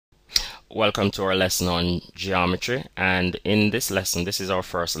welcome to our lesson on geometry, and in this lesson, this is our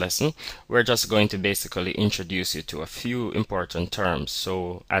first lesson, we're just going to basically introduce you to a few important terms.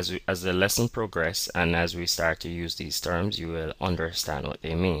 So as the lesson progresses and as we start to use these terms, you will understand what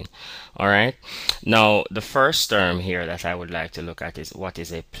they mean. Alright, now the first term here that I would like to look at is what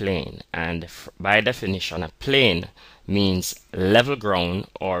is a plane, and by definition a plane means level ground,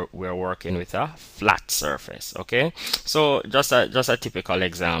 or we're working with a flat surface. Okay, so just a typical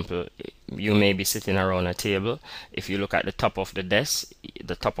example, you may be sitting around a table. If you look at the top of the desk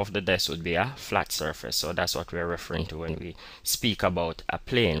would be a flat surface. So that's what we're referring to when we speak about a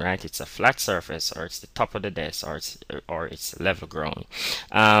plane, right? It's a flat surface, or it's the top of the desk, or it's level ground.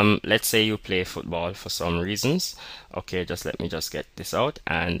 Let's say you play football for some reasons. Okay, let me get this out.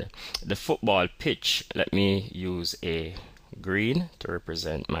 And the football pitch, let me use a green to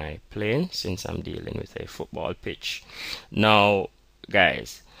represent my plane since I'm dealing with a football pitch. Now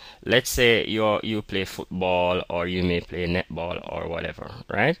guys, let's say you play football, or you may play netball or whatever,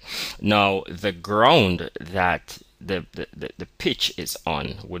 right? Now the ground that the pitch is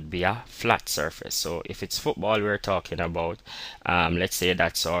on would be a flat surface. So if it's football we're talking about, let's say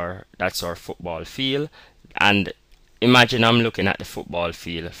that's our football field, and imagine I'm looking at the football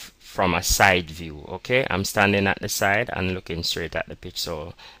field from a side view. Okay, I'm standing at the side and looking straight at the pitch.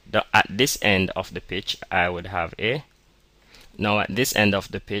 So at this end of the pitch I would have a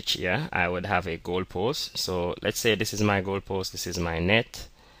I would have a goal post. So let's say this is my goal post, this is my net,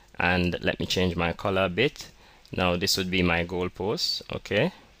 and let me change my color a bit. Now this would be my goal post.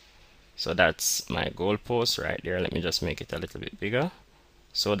 Okay, so that's my goal post right there. Let me just make it a little bit bigger.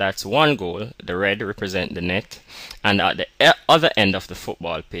 So that's one goal. The red represent the net, and at the other end of the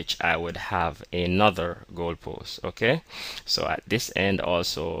football pitch I would have another goal post. Okay, so at this end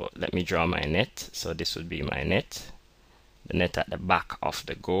also let me draw my net. So this would be my net, the net at the back of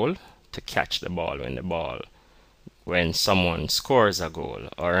the goal to catch the ball when someone scores a goal.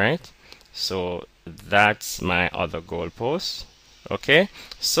 All right, so that's my other goal post. Okay,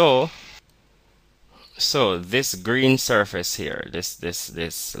 so this green surface here,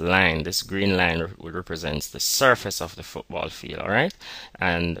 this line, this green line represents the surface of the football field. All right,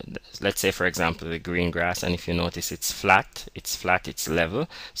 and let's say for example the green grass, and if you notice it's flat, it's level.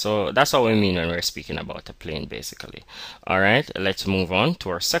 So that's what we mean when we're speaking about a plane basically. All right, let's move on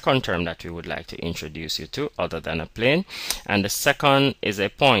to our second term that we would like to introduce you to other than a plane, and the second is a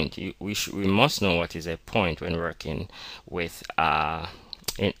point. We must know what is a point when working with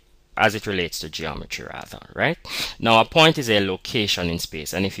as it relates to geometry rather, right? Now a point is a location in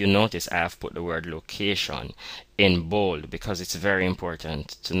space, and if you notice I have put the word location in bold because it's very important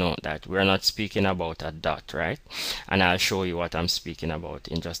to note that we're not speaking about a dot, right? And I'll show you what I'm speaking about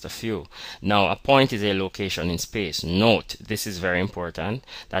in just a few. Now a point is a location in space. Note, this is very important,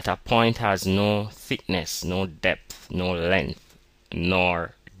 that a point has no thickness, no depth, no length,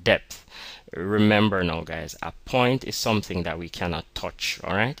 nor depth. Remember now guys, a point is something that we cannot touch.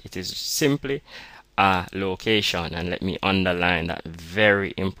 All right, it is simply a location, and let me underline that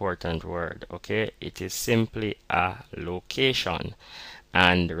very important word. Okay, it is simply a location,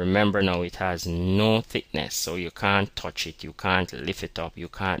 and remember now it has no thickness, so you can't touch it, you can't lift it up, you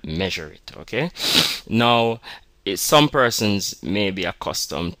can't measure it. Okay, now some persons may be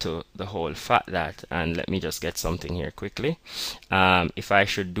accustomed to the whole fact that, and let me just get something here quickly, if I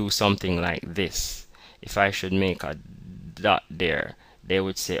should do something like this, if I should make a dot there, they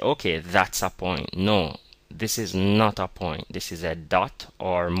would say okay, that's a point. No, this is not a point, this is a dot,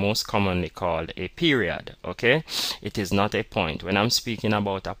 or most commonly called a period. Okay, it is not a point. When I'm speaking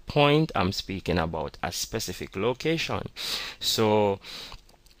about a point, I'm speaking about a specific location. So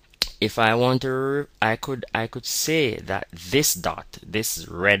if I want to, I could say that this dot, this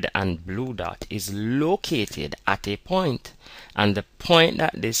red and blue dot, is located at a point, and the point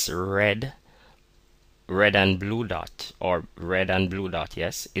that this red and blue dot,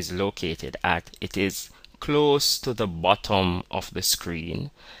 yes, is located at, it is close to the bottom of the screen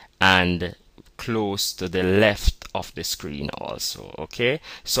and close to the left of the screen also. Okay,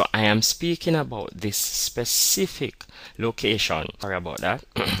 so I am speaking about this specific location. Sorry about that.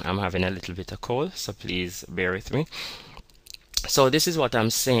 I'm having a little bit of cold, so please bear with me. So this is what I'm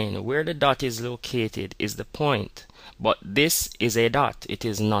saying, where the dot is located is the point, but this is a dot, it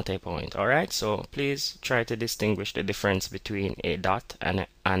is not a point. All right, so please try to distinguish the difference between a dot and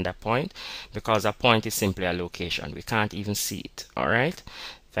a point, because a point is simply a location, we can't even see it. All right,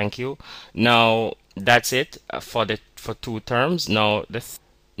 thank you. Now that's it for two terms. Now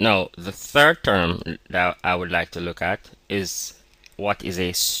the third term that I would like to look at is what is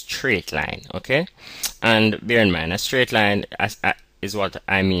a straight line. Okay, and bear in mind, a straight line, is what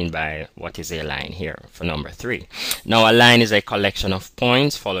I mean by what is a line here for number 3. Now a line is a collection of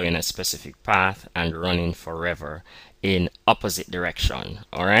points following a specific path and running forever in opposite direction.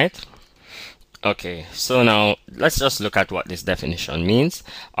 All right. Okay, so now let's just look at what this definition means.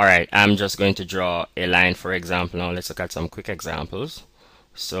 All right, I'm just going to draw a line, for example. Now let's look at some quick examples.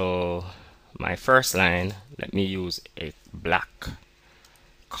 So my first line, let me use a black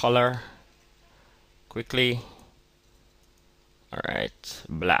color quickly. All right,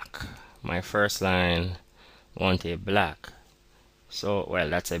 black. My first line, want a black. So,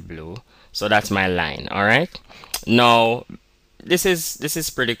 well, that's a blue. So that's my line. All right. Now, this is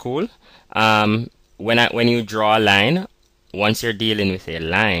pretty cool. When you draw a line, once you're dealing with a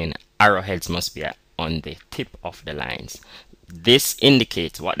line, arrowheads must be on the tip of the lines. This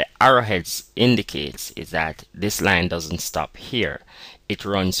indicates, what the arrowheads indicates is that this line doesn't stop here. It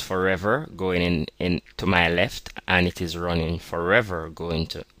runs forever going in to my left, and it is running forever going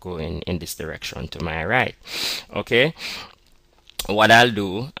in this direction to my right. Okay. What I'll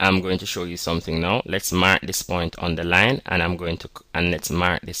do, I'm going to show you something now. Let's mark this point on the line, and let's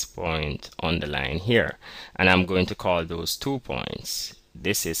mark this point on the line here, and I'm going to call those 2 points.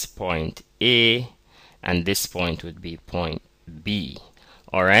 This is point A, and this point would be point B.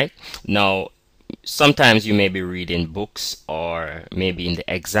 All right. Now, sometimes you may be reading books or maybe in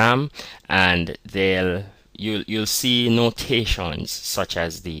the exam, and you'll see notations such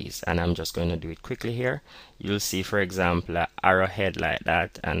as these, and I'm just going to do it quickly here. You'll see, for example, an arrowhead like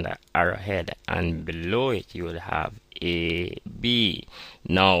that, and an arrowhead, and below it you will have A, B.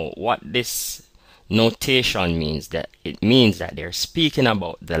 Now, what this notation means, that it means that they're speaking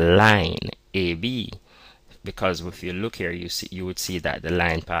about the line AB, because if you look here, you would see that the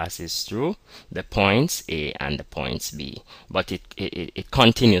line passes through the points A and the points B, but it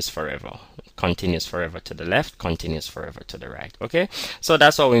continues forever. Continues forever to the left, continues forever to the right. Okay, so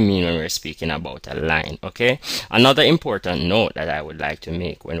that's what we mean when we're speaking about a line. Okay, another important note that I would like to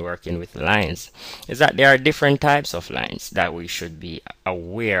make when working with lines is that there are different types of lines that we should be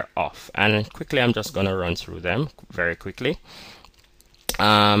aware of, and quickly I'm just going to run through them very quickly.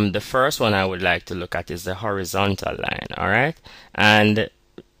 The first one I would like to look at is the horizontal line. All right, and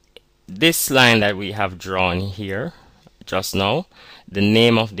this line that we have drawn here just now, the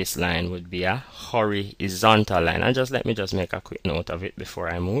name of this line would be a horizontal line. And let me just make a quick note of it before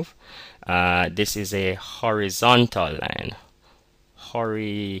I move. This is a horizontal line.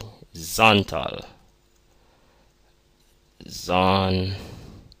 Horizontal.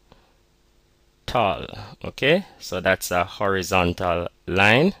 Okay, so that's a horizontal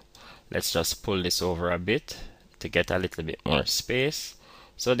line. Let's just pull this over a bit to get a little bit more space.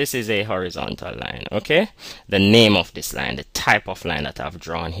 So this is a horizontal line. Okay, the name of this line, the type of line that I've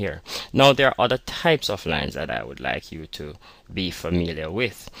drawn here. Now there are other types of lines that I would like you to be familiar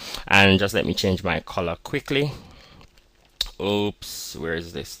with, and just let me change my color quickly. Oops, where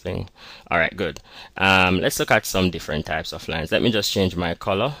is this thing? All right, good. Let's look at some different types of lines. Let me just change my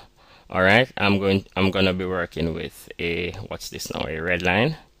color. All right, I'm gonna be working with a, what's this now, a red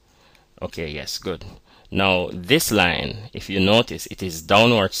line. Okay, yes, good. Now this line, if you notice, it is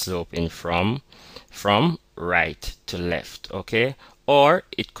downward sloping from right to left. Okay, or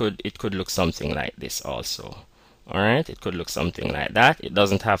it could look something like this also. All right, it could look something like that. It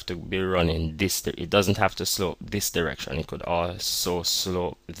doesn't have to be running this, it doesn't have to slope this direction. It could also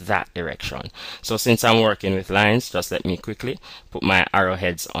slope that direction. So since I'm working with lines, just let me quickly put my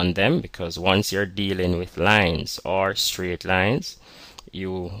arrowheads on them, because once you're dealing with lines or straight lines,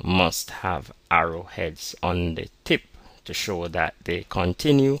 you must have arrowheads on the tip to show that they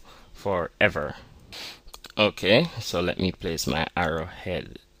continue forever. Okay, so let me place my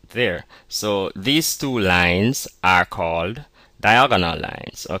arrowhead there. So these two lines are called diagonal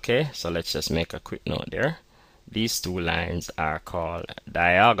lines. Okay, so let's just make a quick note there. These two lines are called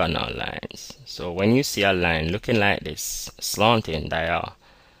diagonal lines. So when you see a line looking like this, slanting, diagonal.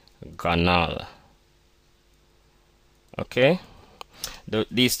 Okay,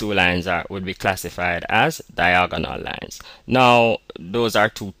 these two lines would be classified as diagonal lines. Now those are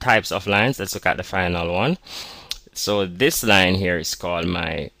two types of lines. Let's look at the final one. So this line here is called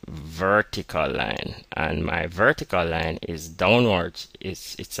my vertical line, and my vertical line is downwards.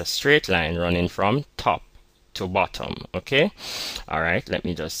 It's a straight line running from top to bottom. Okay, all right, let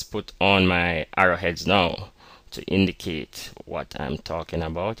me just put on my arrowheads now to indicate what I'm talking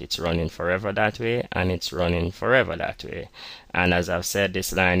about. It's running forever that way, and it's running forever that way. And as I've said,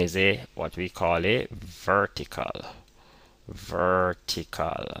 this line is a what we call a vertical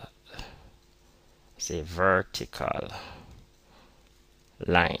say vertical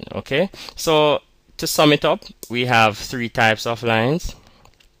line. Okay, so to sum it up, we have three types of lines.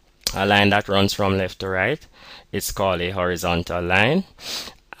 A line that runs from left to right, it's called a horizontal line.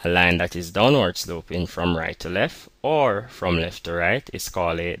 A line that is downward sloping from right to left or from left to right is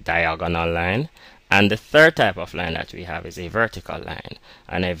called a diagonal line. And the third type of line that we have is a vertical line.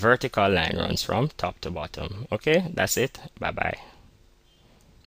 And a vertical line runs from top to bottom. Okay, that's it. Bye bye.